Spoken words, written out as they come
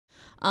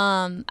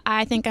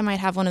I think I might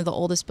have one of the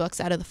oldest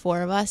books out of the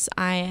four of us.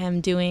 I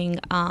am doing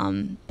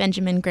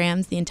Benjamin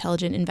Graham's The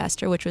Intelligent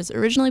Investor, which was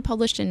originally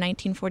published in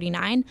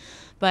 1949,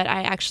 but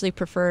I actually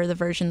prefer the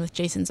version with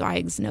Jason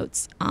Zweig's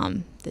notes.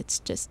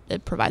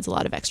 It provides a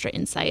lot of extra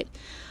insight.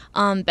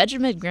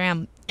 Benjamin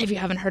Graham, if you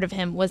haven't heard of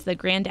him, was the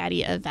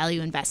granddaddy of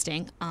value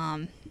investing.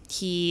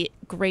 He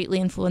greatly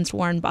influenced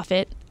Warren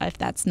Buffett. If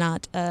that's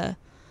not a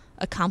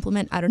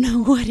compliment, I don't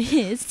know what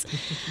is.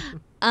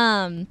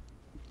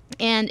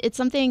 And it's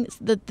something,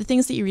 the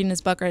things that you read in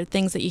his book are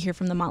things that you hear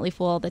from the Motley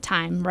Fool all the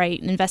time, right?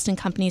 Invest in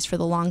companies for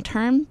the long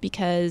term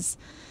because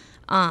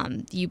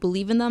you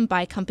believe in them.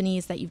 Buy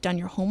companies that you've done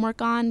your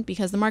homework on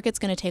because the market's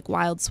going to take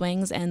wild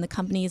swings, and the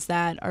companies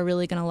that are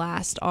really going to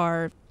last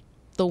are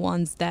the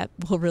ones that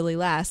will really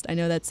last. I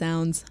know that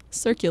sounds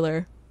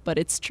circular, but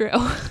it's true.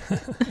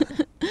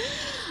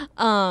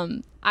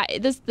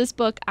 This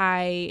book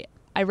I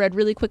read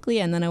really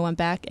quickly, and then I went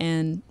back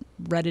and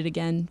read it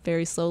again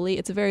very slowly.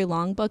 It's a very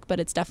long book, but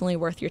it's definitely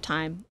worth your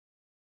time.